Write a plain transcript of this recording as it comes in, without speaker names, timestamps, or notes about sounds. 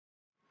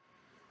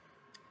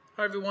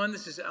Hi everyone,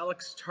 this is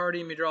Alex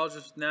Tardy,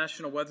 meteorologist,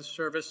 National Weather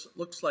Service.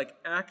 Looks like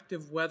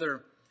active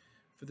weather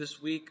for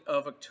this week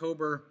of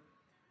October.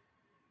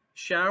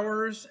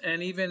 Showers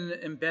and even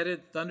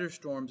embedded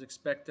thunderstorms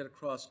expected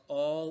across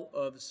all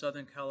of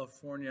Southern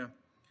California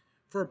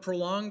for a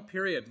prolonged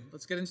period.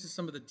 Let's get into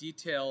some of the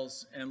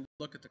details and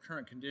look at the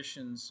current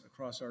conditions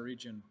across our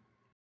region.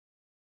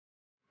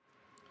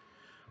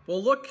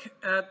 We'll look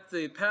at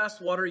the past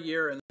water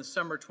year in the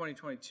summer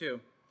 2022.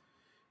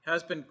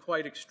 Has been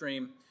quite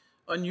extreme.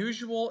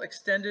 Unusual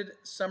extended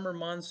summer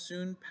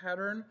monsoon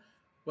pattern.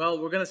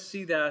 Well, we're going to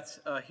see that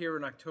here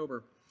in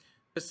October.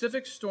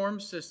 Pacific storm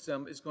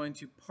system is going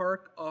to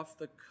park off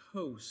the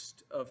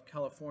coast of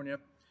California,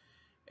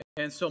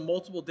 and so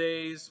multiple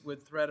days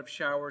with threat of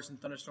showers and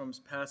thunderstorms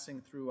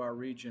passing through our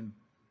region.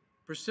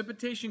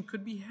 Precipitation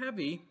could be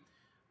heavy,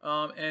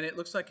 and it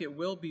looks like it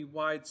will be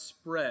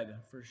widespread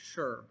for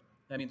sure.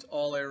 That means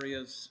all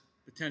areas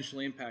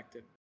potentially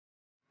impacted.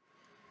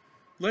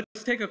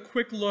 Let's take a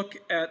quick look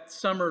at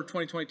summer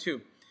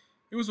 2022.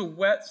 It was a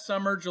wet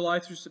summer, July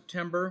through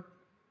September.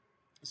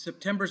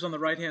 September's on the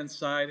right-hand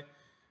side.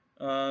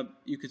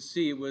 You could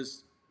see it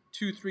was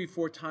 2, 3,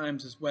 4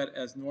 times as wet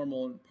as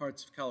normal in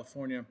parts of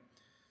California.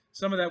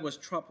 Some of that was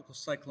Tropical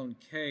Cyclone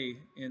K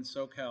in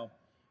SoCal.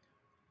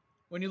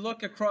 When you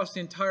look across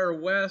the entire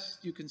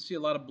West, you can see a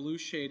lot of blue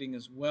shading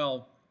as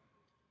well.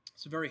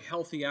 It's a very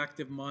healthy,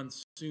 active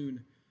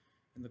monsoon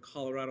in the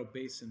Colorado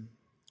Basin.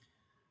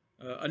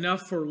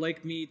 Enough for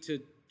Lake Mead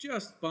to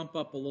just bump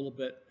up a little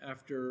bit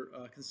after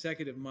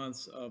consecutive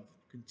months of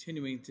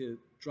continuing to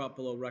drop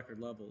below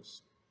record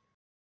levels.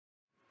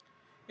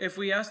 If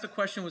we ask the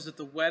question, was it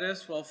the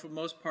wettest? Well, for the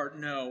most part,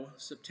 no.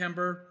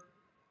 September,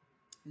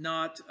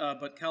 not,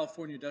 but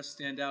California does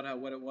stand out how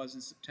wet it was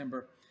in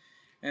September.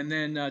 And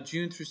then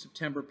June through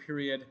September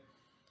period,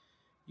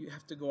 you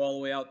have to go all the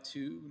way out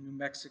to New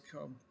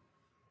Mexico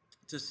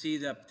to see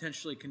that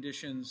potentially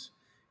conditions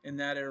in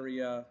that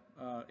area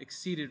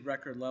exceeded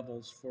record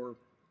levels for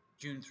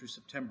June through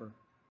September.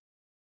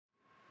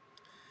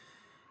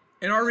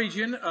 In our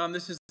region,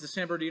 this is the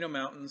San Bernardino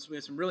Mountains. We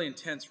had some really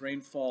intense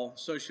rainfall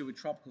associated with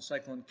Tropical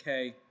Cyclone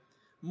K.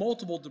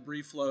 Multiple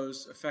debris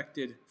flows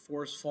affected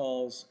Forest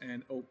Falls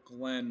and Oak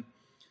Glen.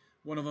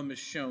 One of them is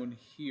shown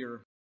here.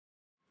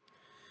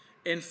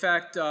 In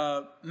fact,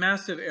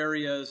 massive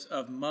areas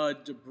of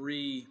mud,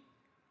 debris,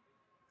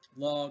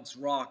 logs,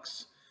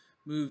 rocks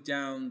moved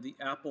down the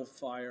Apple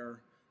Fire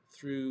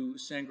through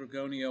San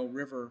Gorgonio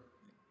River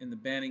in the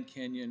Banning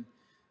Canyon.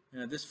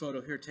 This photo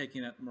here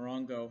taken at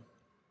Morongo.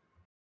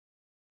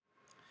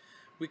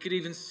 We could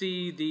even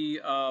see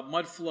the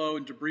mud flow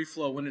and debris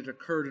flow when it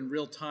occurred in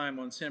real time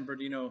on San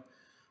Bernardino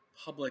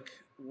Public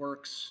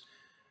Works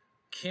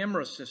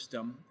camera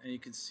system, and you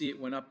can see it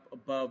went up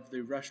above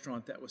the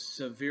restaurant that was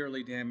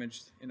severely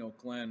damaged in Oak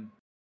Glen.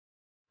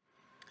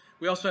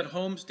 We also had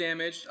homes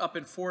damaged up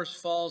in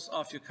Forest Falls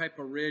off Yucaipa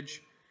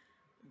Ridge.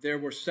 There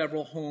were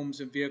several homes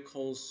and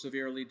vehicles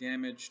severely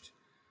damaged,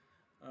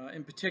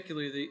 in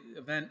particular the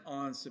event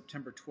on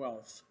September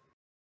 12th.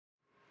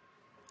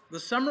 The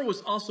summer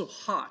was also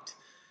hot.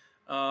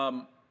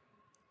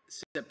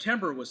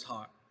 September was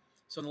hot.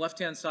 So on the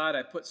left-hand side,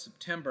 I put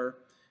September.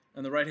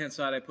 On the right-hand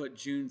side, I put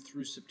June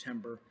through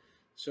September.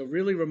 So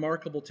really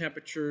remarkable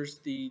temperatures.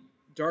 The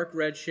dark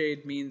red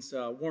shade means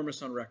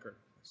warmest on record.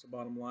 That's the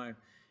bottom line.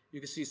 You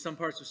can see some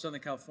parts of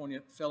Southern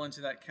California fell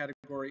into that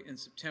category in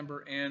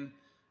September and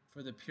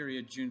for the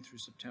period June through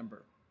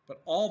September.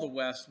 But all the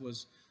West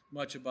was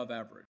much above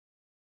average.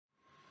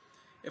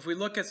 If we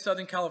look at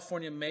Southern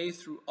California, May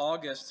through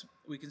August,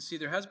 we can see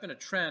there has been a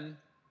trend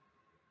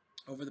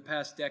over the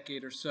past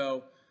decade or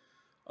so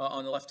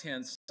on the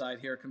left-hand side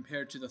here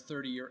compared to the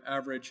 30-year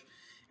average.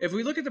 If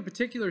we look at the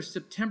particular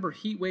September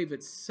heat wave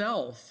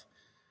itself,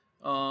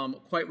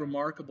 quite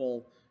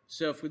remarkable.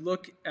 So if we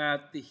look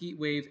at the heat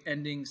wave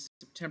ending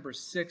September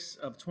 6th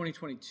of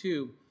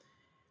 2022,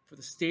 for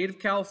the state of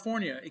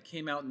California, it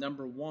came out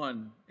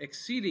 #1,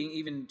 exceeding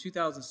even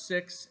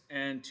 2006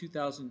 and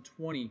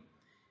 2020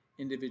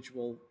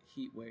 individual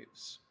heat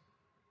waves.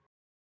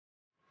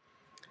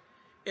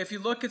 If you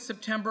look at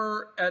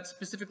September at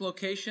specific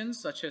locations,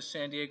 such as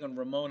San Diego and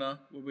Ramona,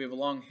 where we have a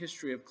long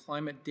history of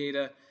climate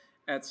data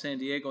at San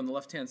Diego on the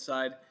left-hand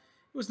side,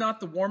 it was not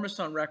the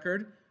warmest on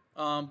record,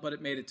 but it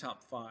made it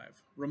top 5.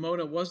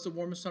 Ramona was the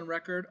warmest on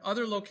record.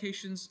 Other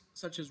locations,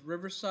 such as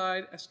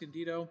Riverside,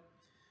 Escondido,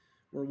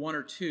 were 1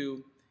 or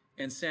 2,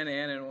 and Santa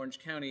Ana and Orange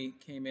County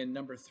came in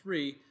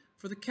 #3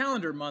 for the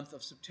calendar month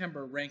of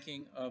September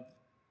ranking of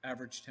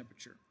average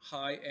temperature,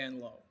 high and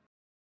low.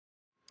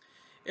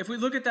 If we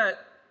look at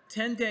that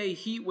 10-day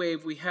heat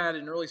wave we had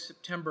in early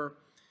September,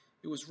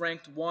 it was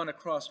ranked 1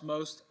 across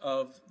most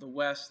of the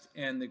West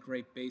and the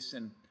Great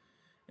Basin.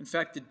 In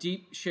fact, the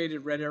deep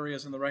shaded red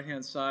areas on the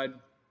right-hand side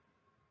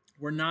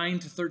were 9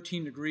 to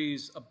 13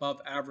 degrees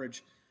above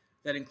average.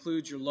 That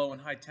includes your low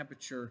and high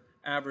temperature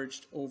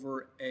averaged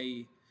over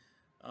a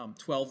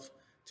 12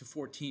 to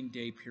 14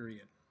 day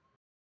period.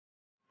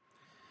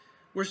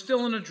 We're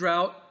still in a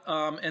drought,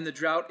 and the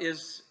drought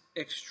is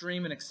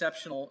extreme and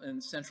exceptional in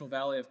Central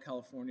Valley of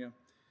California.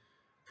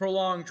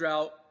 prolonged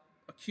drought,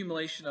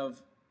 accumulation of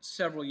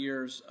several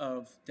years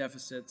of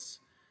deficits.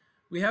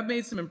 We have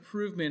made some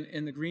improvement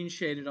in the green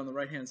shaded on the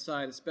right-hand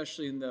side,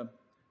 especially in the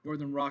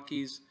northern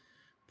Rockies,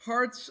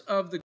 parts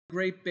of the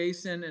Great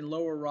Basin and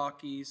lower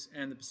Rockies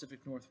and the Pacific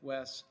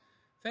Northwest,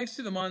 thanks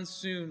to the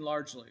monsoon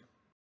largely.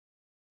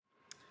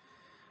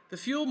 The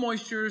fuel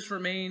moistures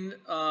remain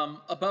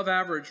above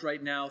average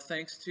right now,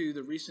 thanks to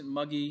the recent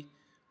muggy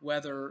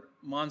weather,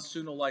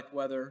 monsoonal-like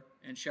weather,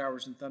 and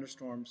showers and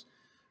thunderstorms.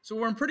 So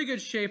we're in pretty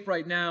good shape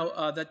right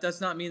now. That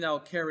does not mean that will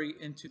carry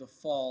into the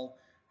fall,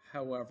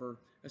 however,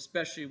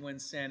 especially when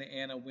Santa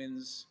Ana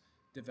winds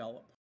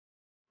develop.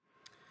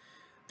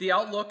 The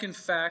outlook, in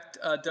fact,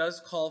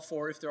 does call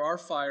for, if there are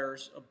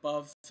fires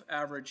above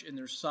average in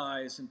their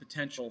size and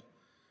potential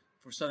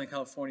for Southern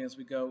California as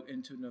we go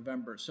into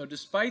November. So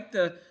despite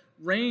the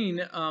rain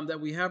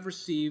that we have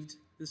received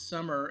this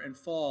summer and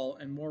fall,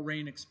 and more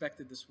rain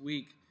expected this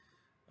week,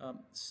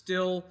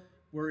 still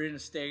we're in a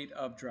state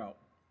of drought.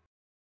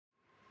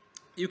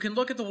 You can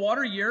look at the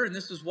water year, and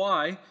this is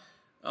why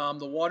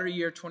the water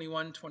year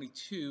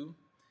 21-22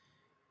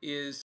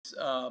 is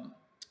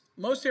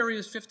most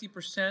areas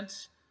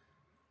 50%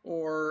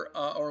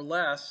 or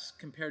less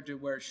compared to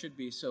where it should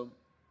be, so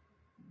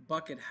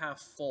bucket half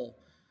full.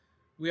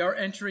 We are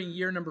entering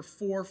year number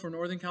 4 for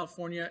Northern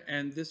California,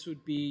 and this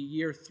would be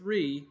year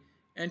 3,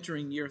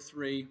 entering year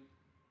 3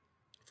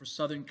 for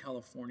Southern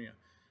California.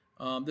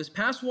 This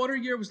past water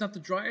year was not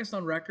the driest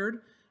on record,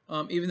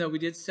 even though we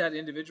did set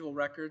individual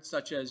records,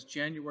 such as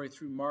January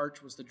through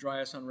March was the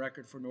driest on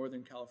record for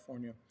Northern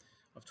California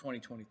of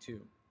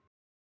 2022.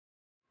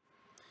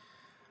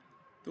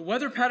 The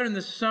weather pattern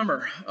this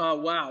summer,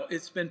 wow,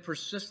 it's been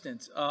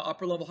persistent.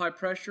 Upper level high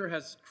pressure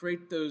has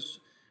created those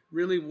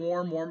really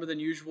warmer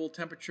than usual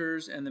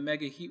temperatures and the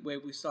mega heat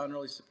wave we saw in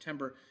early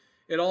September.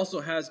 It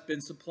also has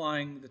been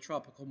supplying the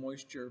tropical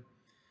moisture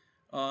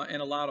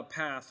and allowed a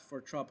path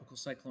for Tropical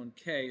Cyclone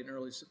K in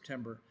early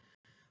September.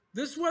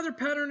 This weather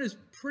pattern is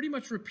pretty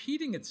much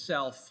repeating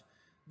itself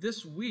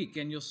this week,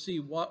 and you'll see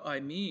what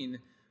I mean.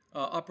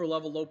 Upper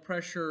level low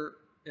pressure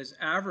is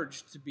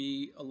averaged to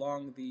be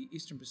along the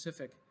eastern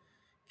Pacific,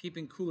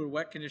 keeping cooler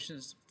wet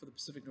conditions for the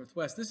Pacific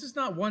Northwest. This is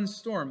not one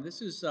storm.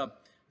 This is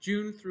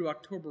June through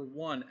October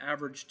 1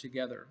 averaged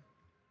together.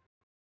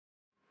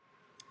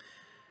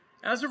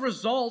 As a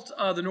result,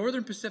 the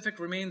northern Pacific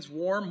remains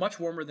warm, much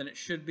warmer than it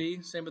should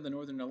be. Same with the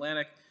northern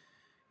Atlantic.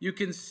 You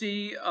can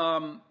see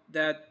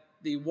that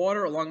the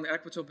water along the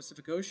equatorial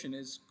Pacific Ocean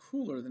is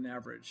cooler than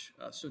average.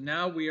 So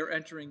now we are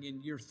entering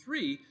in year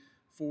 3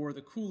 for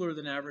the cooler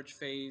than average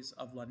phase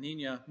of La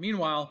Nina.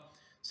 Meanwhile,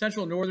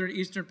 central, northern,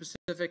 eastern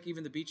Pacific,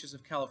 even the beaches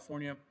of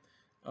California,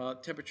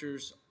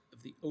 temperatures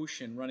of the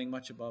ocean running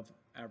much above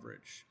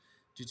average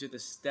due to the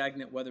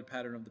stagnant weather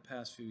pattern of the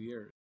past few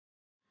years.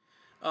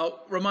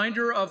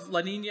 Reminder of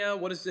La Nina,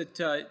 what does it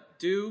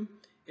do?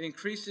 It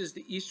increases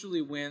the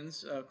easterly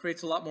winds,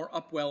 creates a lot more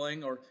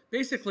upwelling, or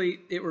basically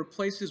it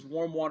replaces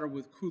warm water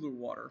with cooler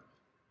water.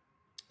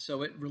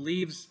 So it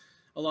relieves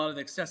a lot of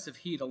the excessive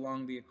heat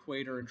along the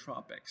equator and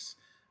tropics.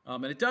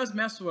 And it does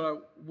mess with our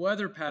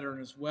weather pattern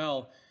as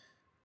well.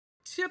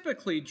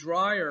 Typically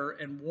drier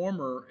and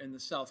warmer in the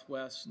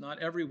Southwest. Not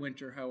every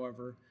winter,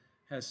 however,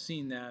 has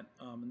seen that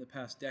in the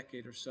past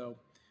decade or so.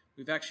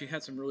 We've actually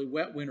had some really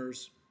wet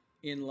winters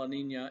in La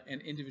Nina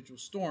and individual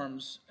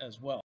storms as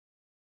well.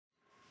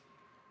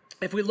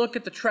 If we look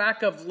at the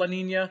track of La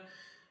Nina,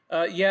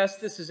 yes,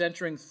 this is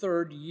entering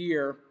 3rd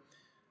year.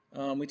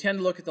 We tend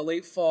to look at the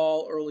late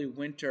fall, early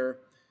winter.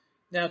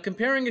 Now,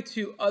 comparing it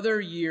to other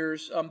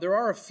years, there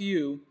are a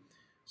few.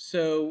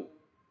 So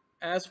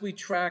as we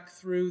track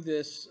through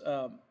this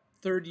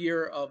 3rd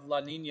year of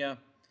La Nina,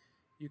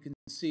 you can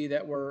see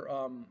that we're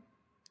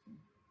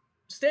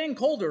staying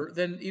colder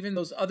than even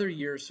those other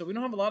years. So we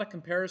don't have a lot of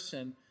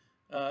comparison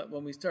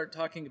when we start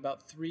talking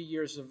about 3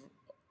 years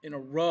in a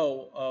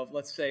row of,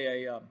 let's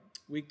say, a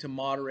weak to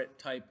moderate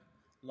type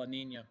La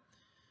Nina.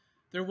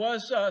 There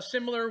was a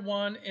similar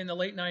one in the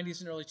late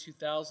 90s and early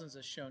 2000s,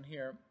 as shown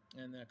here,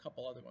 and then a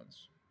couple other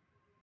ones.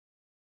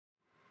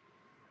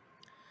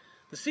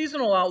 The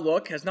seasonal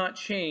outlook has not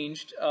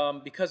changed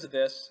because of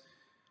this,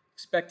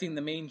 expecting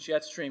the main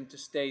jet stream to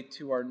stay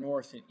to our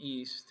north and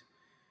east.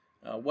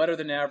 Wetter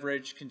than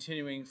average,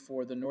 continuing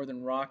for the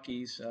northern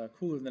Rockies,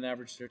 cooler than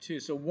average there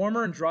too. So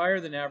warmer and drier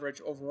than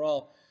average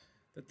overall.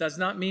 That does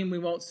not mean we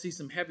won't see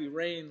some heavy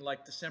rain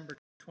like December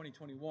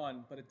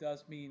 2021, but it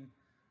does mean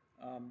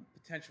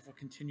potential for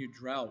continued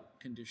drought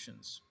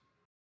conditions.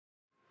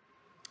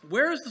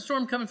 Where is the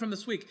storm coming from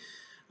this week?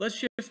 Let's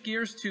shift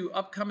gears to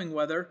upcoming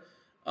weather.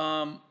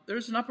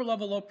 There's an upper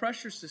level low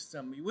pressure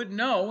system. You wouldn't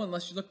know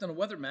unless you looked on a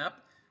weather map,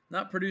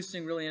 not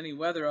producing really any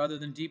weather other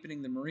than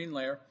deepening the marine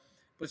layer,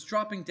 but it's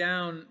dropping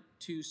down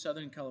to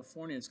Southern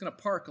California. It's going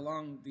to park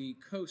along the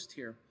coast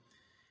here.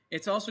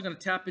 It's also going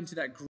to tap into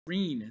that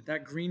green.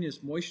 That green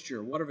is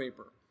moisture, water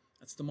vapor.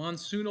 That's the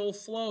monsoonal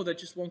flow that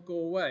just won't go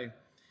away.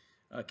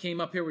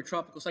 Came up here with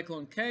Tropical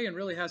Cyclone K and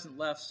really hasn't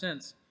left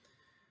since.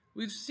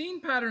 We've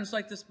seen patterns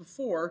like this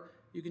before,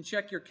 You can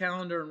check your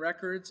calendar and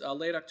records,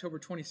 late October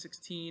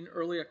 2016,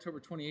 early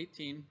October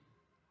 2018.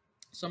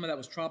 Some of that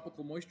was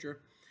tropical moisture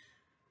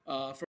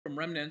from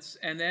remnants.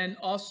 And then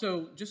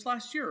also just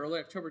last year, early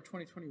October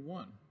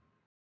 2021.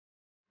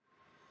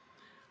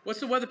 What's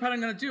the weather pattern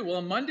going to do? Well,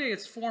 on Monday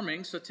it's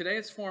forming. So today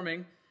it's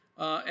forming,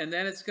 and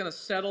then it's going to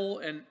settle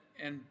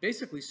and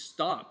basically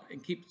stop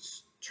and keep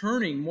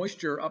turning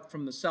moisture up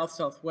from the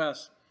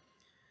south-southwest,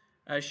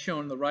 as shown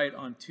on the right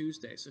on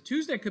Tuesday. So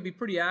Tuesday could be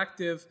pretty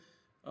active,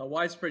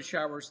 widespread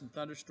showers and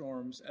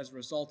thunderstorms as a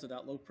result of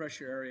that low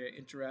pressure area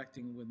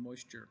interacting with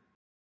moisture.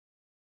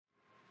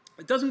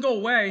 It doesn't go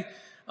away.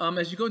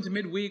 As you go into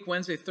midweek,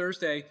 Wednesday,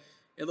 Thursday,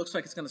 it looks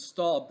like it's going to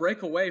stall,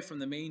 break away from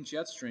the main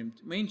jet stream.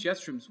 Main jet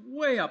stream's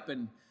way up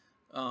in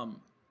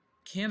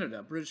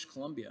Canada, British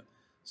Columbia.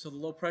 So the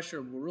low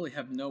pressure will really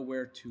have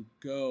nowhere to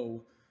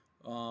go.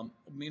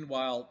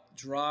 Meanwhile,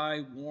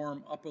 dry,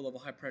 warm, upper-level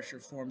high pressure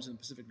forms in the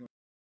Pacific Northwest.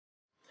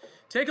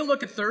 Take a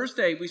look at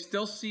Thursday. We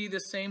still see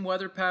the same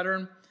weather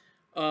pattern.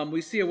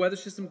 We see a weather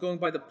system going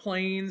by the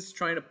plains,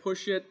 trying to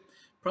push it.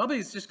 Probably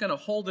it's just going to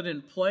hold it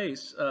in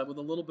place with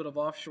a little bit of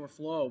offshore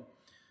flow.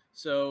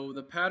 So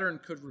the pattern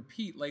could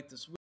repeat late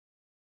this week.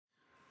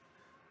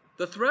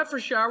 The threat for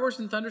showers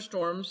and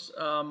thunderstorms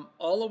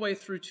all the way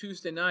through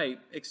Tuesday night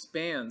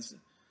expands.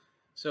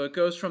 So it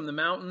goes from the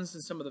mountains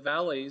and some of the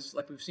valleys,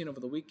 like we've seen over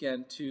the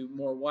weekend, to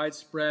more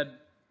widespread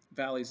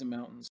valleys and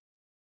mountains.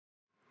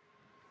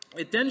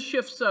 It then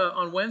shifts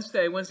on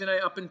Wednesday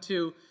night up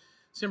into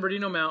San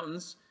Bernardino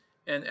Mountains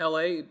and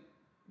LA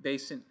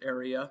Basin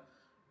area.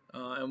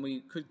 And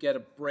we could get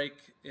a break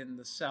in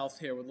the south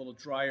here with a little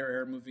drier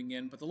air moving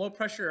in. But the low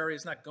pressure area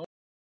is not going.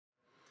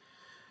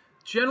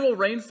 General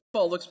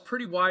rainfall looks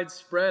pretty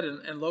widespread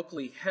and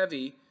locally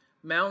heavy.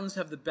 Mountains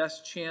have the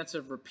best chance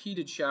of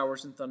repeated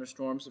showers and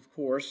thunderstorms, of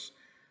course.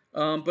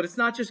 But it's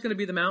not just going to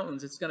be the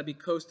mountains. It's going to be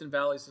coast and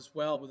valleys as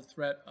well, with a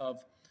threat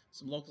of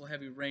some local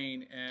heavy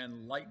rain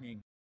and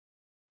lightning.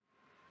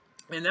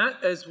 And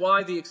that is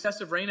why the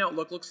excessive rain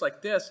outlook looks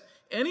like this.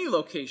 Any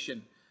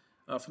location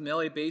from the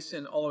LA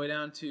Basin all the way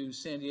down to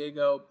San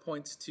Diego,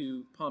 points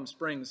to Palm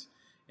Springs,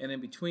 and in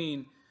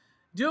between,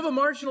 do have a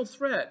marginal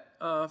threat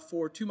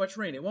for too much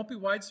rain. It won't be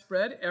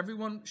widespread.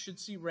 Everyone should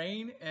see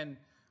rain, and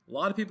a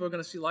lot of people are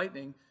going to see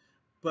lightning.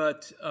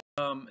 But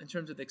in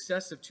terms of the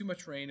excessive, too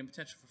much rain and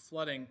potential for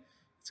flooding,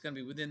 it's going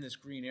to be within this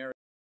green area.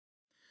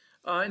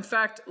 In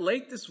fact,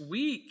 late this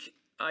week,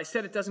 I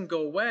said it doesn't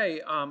go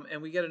away,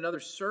 and we get another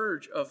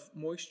surge of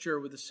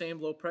moisture with the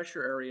same low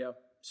pressure area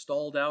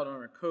stalled out on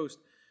our coast.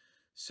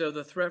 So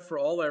the threat for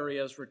all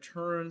areas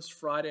returns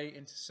Friday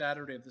into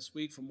Saturday of this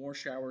week for more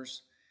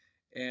showers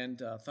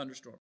and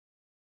thunderstorms.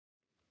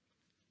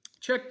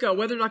 Check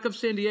weather.gov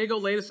San Diego,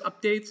 latest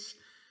updates.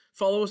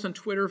 Follow us on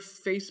Twitter,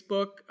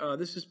 Facebook.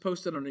 This is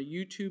posted on a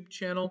YouTube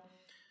channel.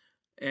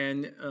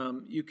 And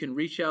you can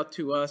reach out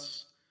to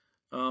us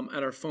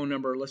at our phone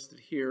number listed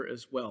here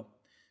as well.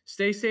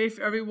 Stay safe,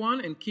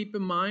 everyone, and keep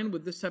in mind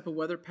with this type of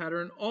weather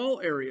pattern, all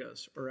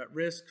areas are at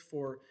risk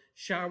for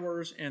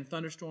showers and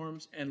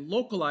thunderstorms, and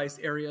localized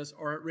areas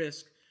are at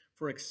risk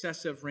for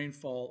excessive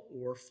rainfall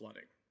or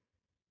flooding.